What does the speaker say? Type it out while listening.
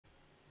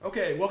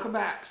Okay, welcome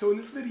back. So in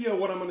this video,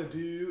 what I'm going to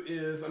do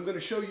is I'm going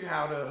to show you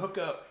how to hook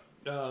up,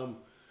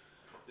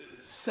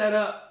 set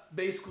up,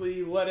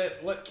 basically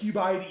let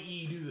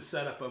CubeIDE do the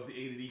setup of the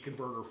A to D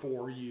converter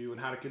for you, and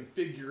how to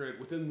configure it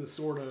within the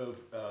sort of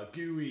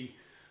GUI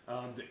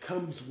that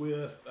comes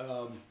with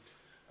the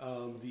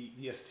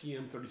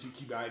STM32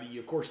 CubeIDE.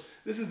 Of course,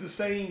 this is the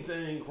same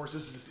thing. Of course,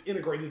 this is the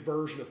integrated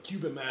version of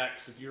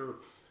CubeMX. If you're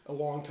a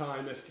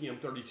long-time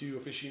STM32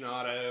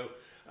 aficionado,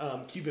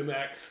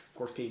 CubeMX, of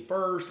course, came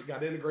first. It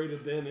got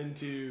integrated then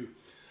into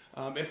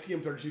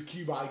STM32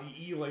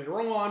 CubeIDE later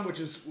on,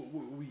 which is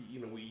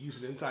we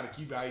use it inside of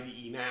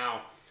CubeIDE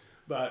now.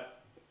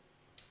 But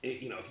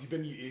if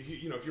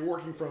you're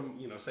working from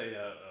say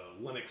a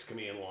Linux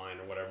command line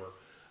or whatever,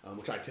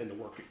 which I tend to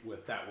work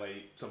with that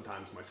way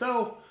sometimes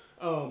myself,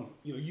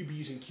 you'd be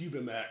using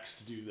CubeMX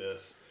to do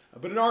this.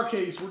 But in our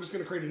case, we're just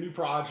going to create a new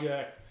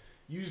project.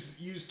 Use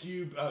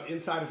Cube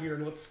inside of here,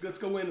 and let's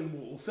go in and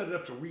we'll set it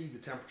up to read the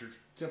temperature,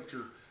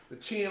 the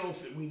channels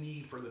that we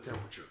need for the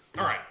temperature.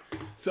 All right,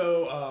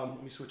 so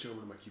let me switch over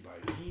to my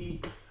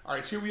CubeIDE. All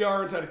right, so here we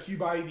are inside of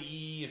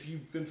CubeIDE. If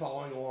you've been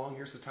following along,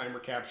 here's the timer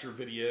capture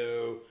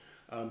video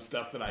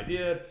stuff that I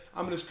did.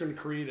 I'm just going to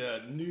create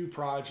a new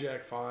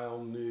project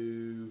file,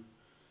 new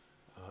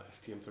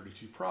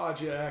STM32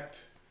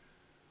 project.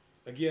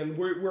 Again,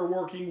 we're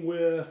working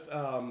with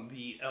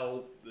the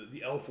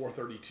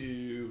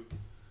L432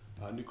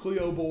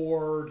 Nucleo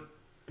board,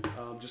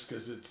 just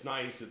because it's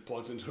nice. It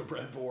plugs into a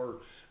breadboard,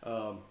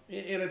 and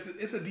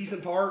it's a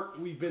decent part.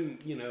 We've been,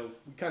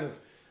 we kind of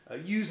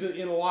use it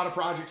in a lot of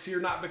projects here,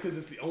 not because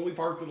it's the only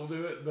part that'll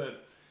do it,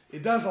 but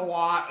it does a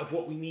lot of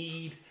what we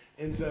need,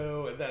 and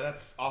so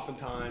that's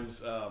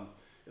oftentimes,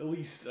 at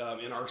least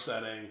in our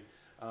setting,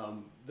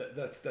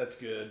 that's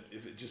good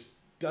if it just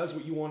does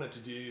what you want it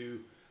to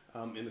do,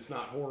 and it's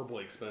not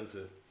horribly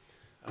expensive.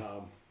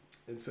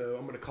 And so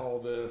I'm going to call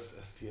this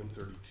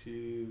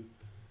STM32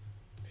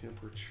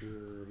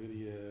 temperature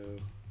video,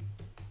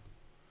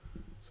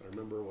 so I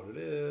remember what it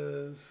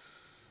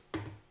is.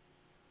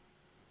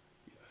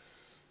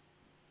 Yes.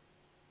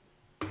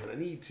 And I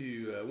need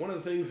to, one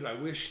of the things that I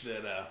wish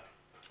that,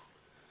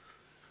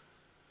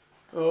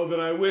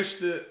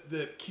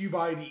 that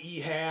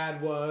CubeIDE had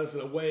was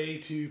a way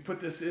to put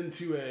this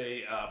into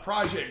a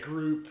project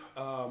group,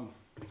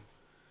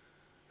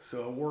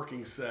 so a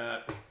working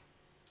set.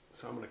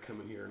 So I'm going to come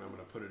in here and I'm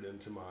going to put it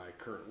into my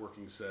current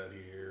working set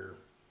here.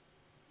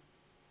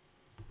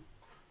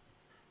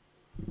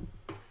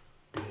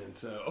 And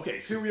so, okay,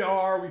 so here we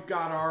are. We've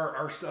got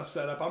our stuff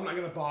set up. I'm not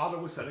going to bother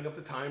with setting up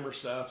the timer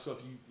stuff. So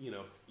if you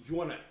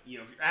want to, if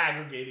you're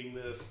aggregating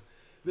this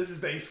is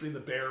basically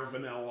the bare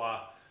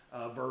vanilla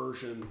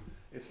version.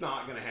 It's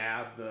not going to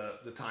have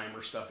the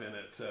timer stuff in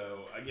it.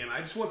 So again,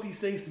 I just want these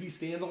things to be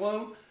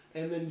standalone.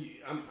 And then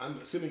I'm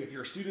assuming if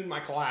you're a student in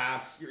my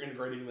class, you're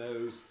integrating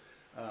those.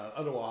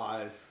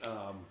 Otherwise,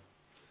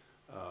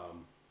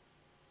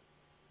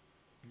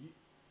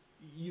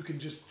 you can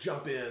just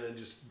jump in and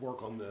just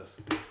work on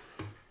this.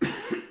 All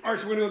right,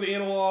 so we're going to go with the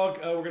analog.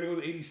 We're going to go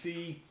with the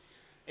ADC.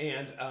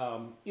 And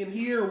in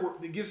here,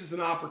 it gives us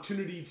an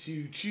opportunity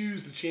to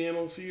choose the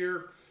channels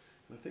here.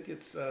 I think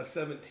it's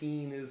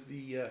 17 is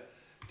the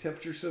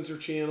temperature sensor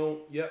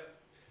channel. Yep.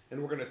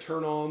 And we're going to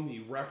turn on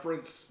the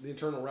reference, the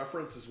internal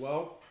reference as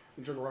well,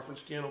 internal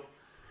reference channel.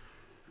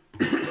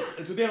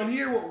 And so down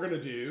here, what we're going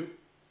to do,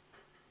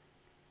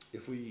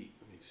 let me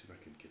see if I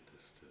can get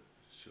this to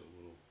show a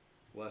little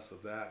less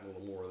of that and a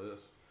little more of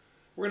this.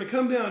 We're going to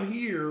come down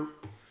here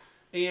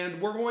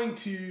and we're going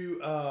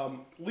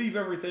to leave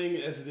everything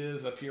as it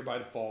is up here by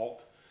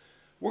default.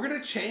 We're going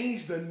to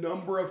change the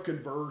number of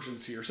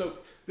conversions here. So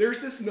there's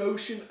this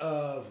notion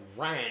of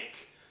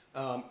rank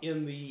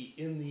in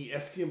the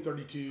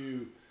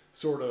STM32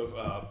 sort of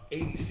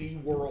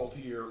ADC world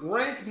here.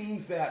 Rank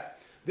means that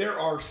there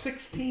are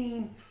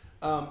 16,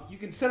 you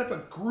can set up a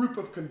group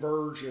of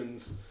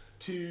conversions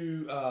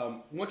to,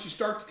 once you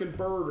start the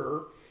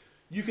converter,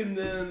 you can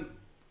then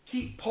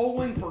keep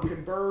polling for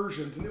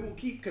conversions and it will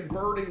keep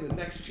converting the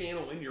next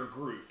channel in your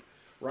group,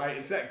 right?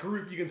 And so that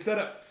group, you can set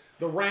up,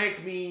 the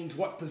rank means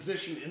what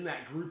position in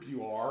that group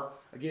you are,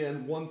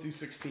 again, 1 through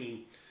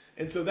 16.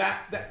 And so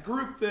that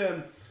group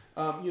then,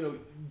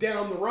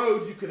 down the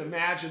road, you can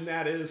imagine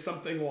that is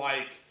something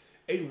like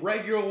a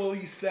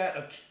regularly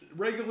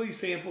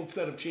sampled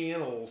set of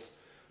channels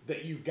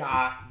that you've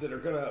got that are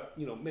gonna,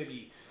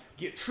 maybe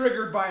get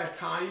triggered by a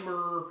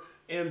timer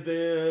and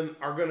then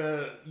are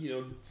gonna,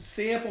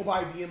 sample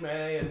by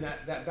DMA, and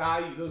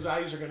those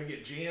values are gonna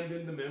get jammed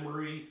into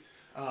memory.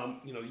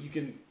 You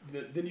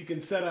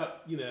can set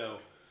up,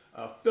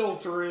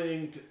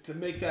 filtering to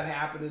make that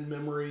happen in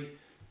memory.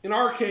 In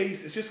our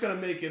case, it's just gonna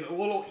make it a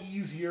little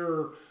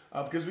easier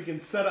because we can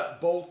set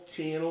up both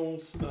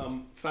channels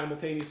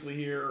simultaneously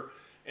here.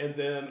 And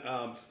then,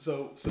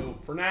 so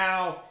for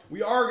now,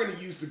 we are going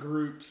to use the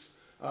groups,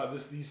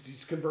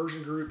 these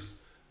conversion groups,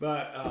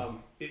 but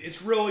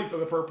it's really for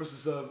the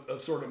purposes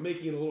of sort of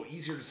making it a little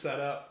easier to set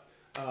up.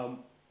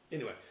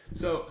 Anyway,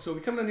 so we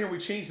come down here, we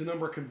change the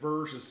number of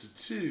conversions to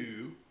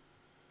 2,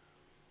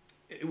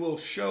 it will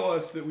show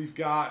us that we've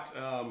got,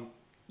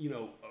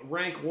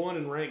 rank 1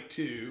 and rank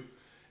 2.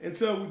 And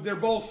so they're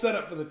both set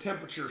up for the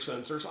temperature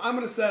sensor. So I'm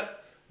going to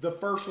set the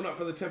first one up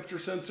for the temperature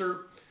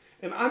sensor.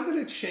 And I'm going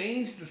to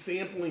change the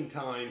sampling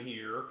time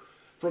here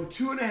from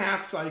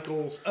 2.5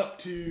 cycles up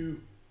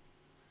to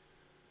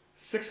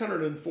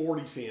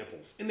 640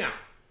 samples. And now,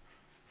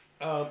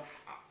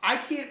 I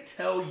can't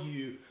tell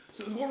you,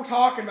 so what we're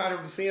talking about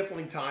over the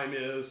sampling time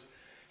is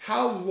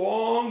how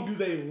long do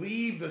they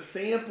leave the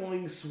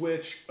sampling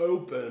switch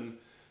open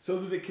so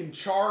that it can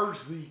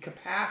charge the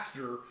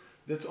capacitor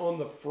that's on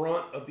the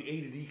front of the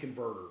A to D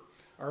converter.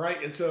 All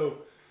right, and so,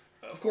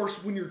 of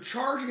course, when you're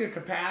charging a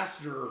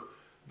capacitor,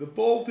 the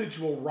voltage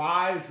will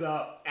rise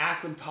up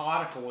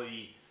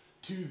asymptotically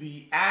to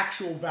the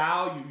actual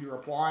value you're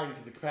applying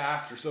to the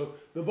capacitor. So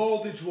the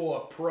voltage will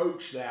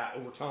approach that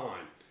over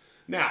time.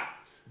 Now,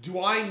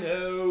 do I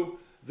know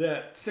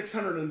that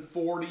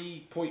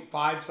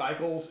 640.5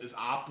 cycles is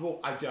optimal?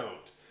 I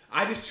don't.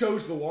 I just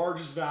chose the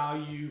largest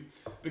value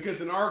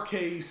because in our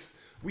case,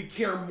 we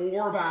care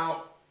more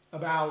about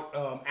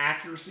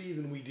accuracy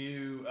than we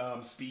do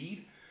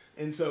speed.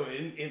 And so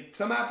in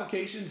some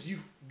applications,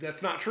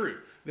 that's not true.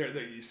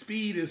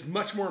 Speed is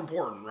much more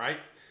important, right?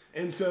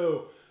 And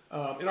so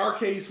in our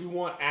case, we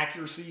want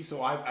accuracy,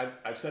 so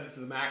I've set it to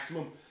the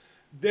maximum.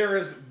 There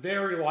is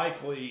very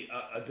likely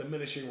a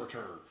diminishing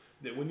return.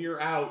 That when you're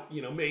out,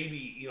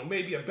 maybe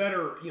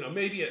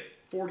at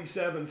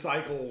 47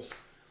 cycles,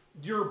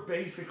 you're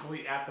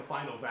basically at the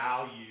final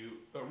value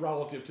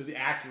relative to the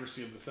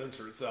accuracy of the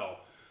sensor itself.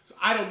 So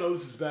I don't know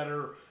this is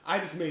better. I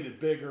just made it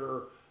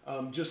bigger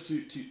just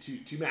to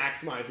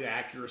maximize the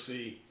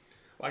accuracy.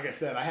 Like I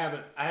said, I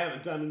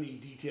haven't done any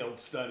detailed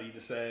study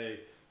to say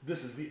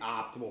this is the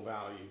optimal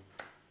value.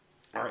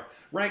 All right,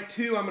 rank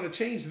 2, I'm going to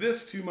change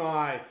this to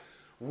my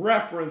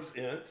reference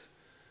int.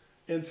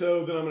 And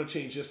so then I'm going to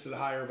change this to the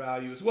higher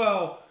value as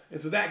well. And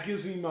so that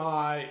gives me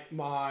my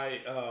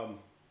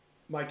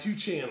 2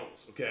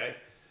 channels, okay?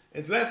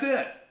 And so that's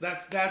it.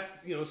 That's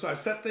so I've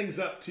set things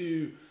up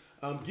to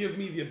give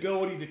me the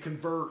ability to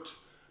convert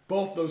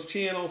both those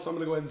channels. So I'm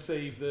going to go ahead and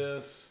save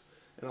this,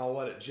 and I'll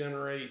let it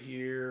generate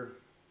here.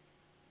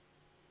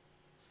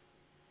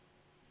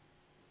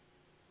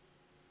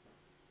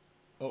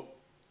 Oh,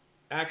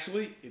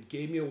 actually, it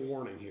gave me a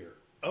warning here.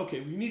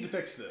 Okay, we need to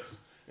fix this.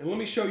 And let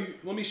me show you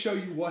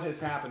what has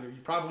happened here.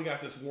 You probably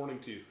got this warning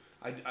too.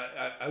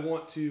 I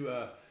want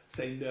to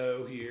say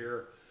no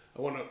here.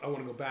 I want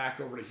to go back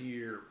over to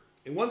here.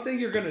 And one thing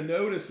you're going to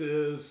notice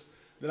is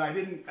that I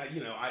didn't,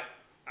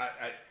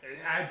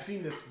 I've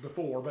seen this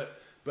before,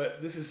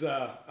 but this is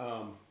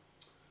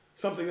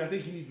something I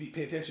think you need to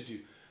pay attention to.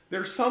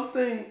 There's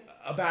something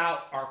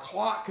about our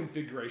clock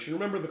configuration.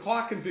 Remember, the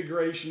clock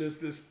configuration is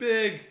this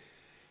big,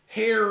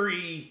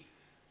 hairy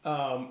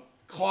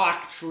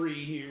clock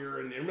tree here.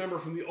 And remember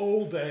from the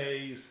old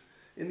days,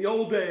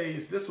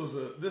 this was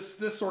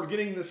this sort of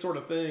getting this sort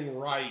of thing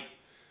right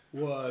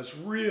was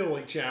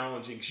really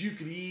challenging, because you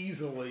could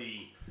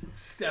easily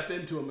step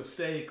into a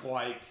mistake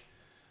like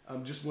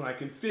just when I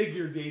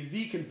configured the A to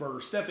D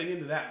converter, stepping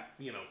into that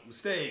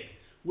mistake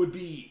would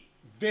be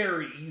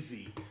very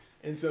easy.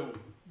 And so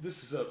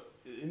this is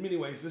in many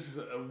ways, this is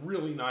a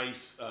really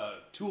nice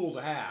tool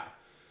to have.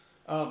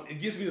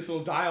 It gives me this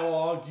little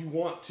dialogue. Do you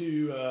want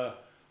to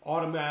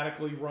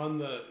automatically run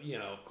the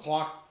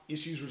clock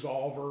issues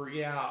resolver?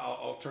 Yeah,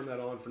 I'll turn that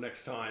on for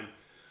next time.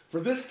 For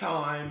this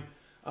time,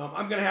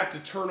 I'm going to have to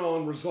turn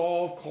on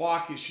resolve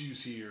clock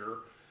issues here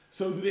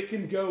so that it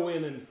can go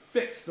in and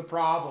fix the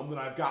problem that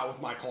I've got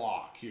with my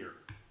clock here.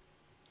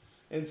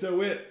 And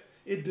so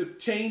it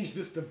changed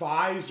this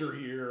divisor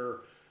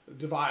here.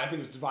 I think it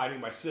was dividing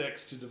by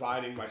 6 to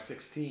dividing by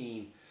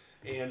 16,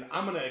 and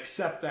I'm going to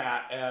accept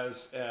that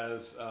as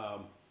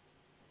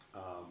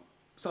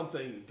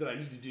something that I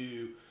need to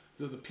do.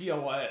 So the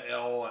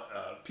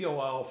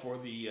PLL for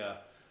the A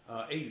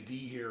to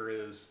D here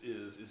is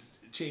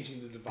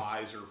changing the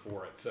divisor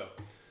for it. So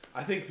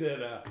I think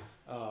that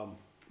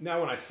now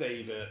when I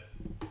save it,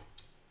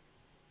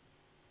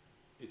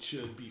 it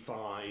should be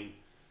fine.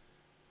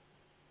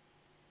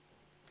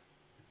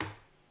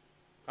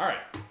 All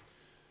right,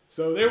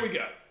 so there we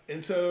go.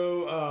 And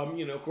so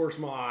of course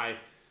my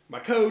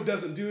code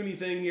doesn't do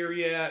anything here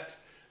yet.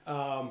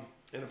 And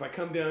if I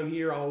come down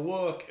here, I'll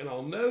look and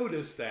I'll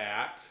notice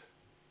that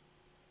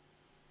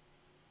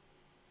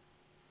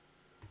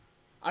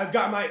I'm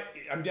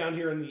down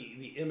here in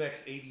the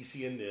MX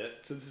ADC init.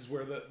 So this is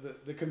where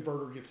the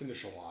converter gets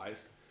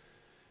initialized.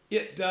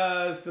 It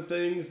does the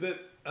things that,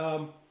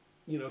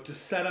 to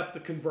set up the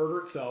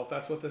converter itself.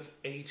 That's what this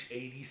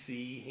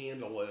HADC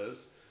handle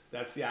is.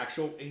 That's the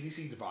actual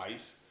ADC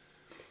device.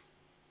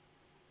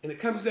 And it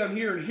comes down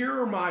here, and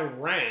here are my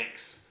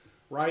ranks,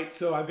 right?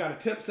 So I've got a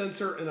temp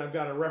sensor, and I've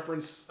got a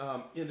reference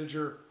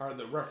integer, or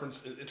the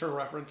internal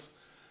reference.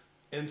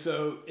 And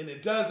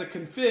it does a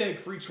config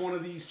for each one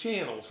of these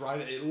channels, right?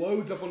 It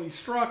loads up on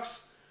these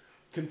structs,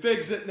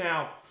 configs it.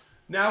 Now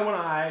when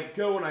I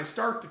go and I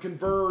start the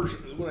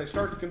conversion, when I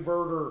start the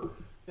converter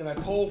and I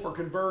poll for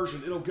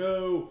conversion, it'll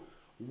go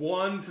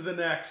one to the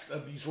next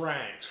of these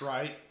ranks,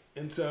 right?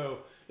 And so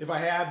if I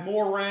had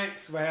more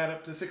ranks, if I had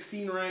up to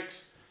 16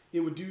 ranks, it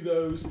would do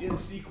those in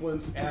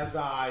sequence as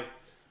I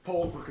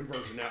polled for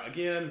conversion. Now,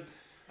 again,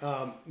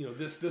 you know,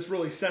 this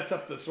really sets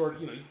up the sort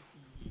of, you know,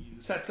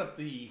 sets up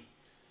the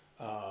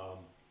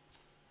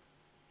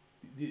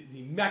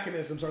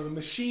mechanisms or the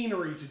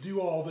machinery to do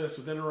all this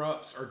with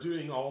interrupts, or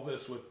doing all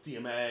this with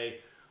DMA,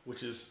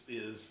 which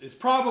is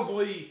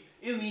probably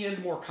in the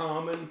end more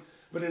common.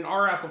 But in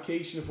our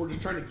application, if we're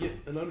just trying to get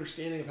an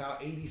understanding of how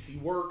ADC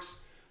works,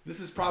 this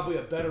is probably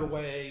a better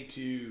way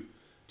to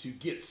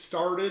get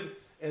started.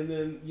 And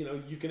then, you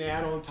know, you can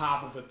add on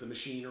top of it the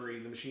machinery.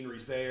 The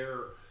machinery's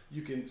there.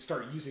 You can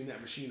start using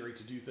that machinery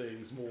to do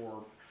things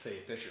more, say,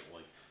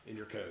 efficiently in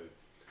your code.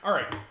 All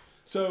right.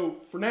 So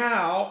for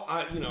now,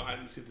 I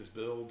can see if this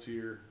builds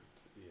here.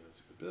 Yeah, let's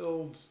see if it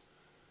builds.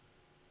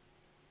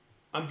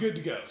 I'm good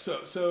to go.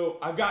 So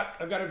I've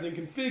got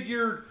everything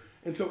configured.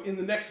 And so in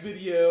the next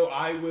video,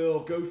 I will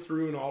go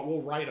through and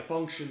we'll write a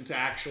function to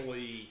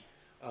actually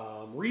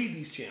read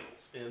these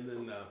channels and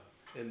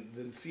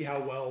then see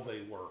how well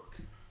they work.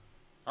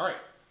 All right,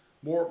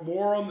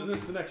 more on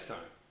this the next time.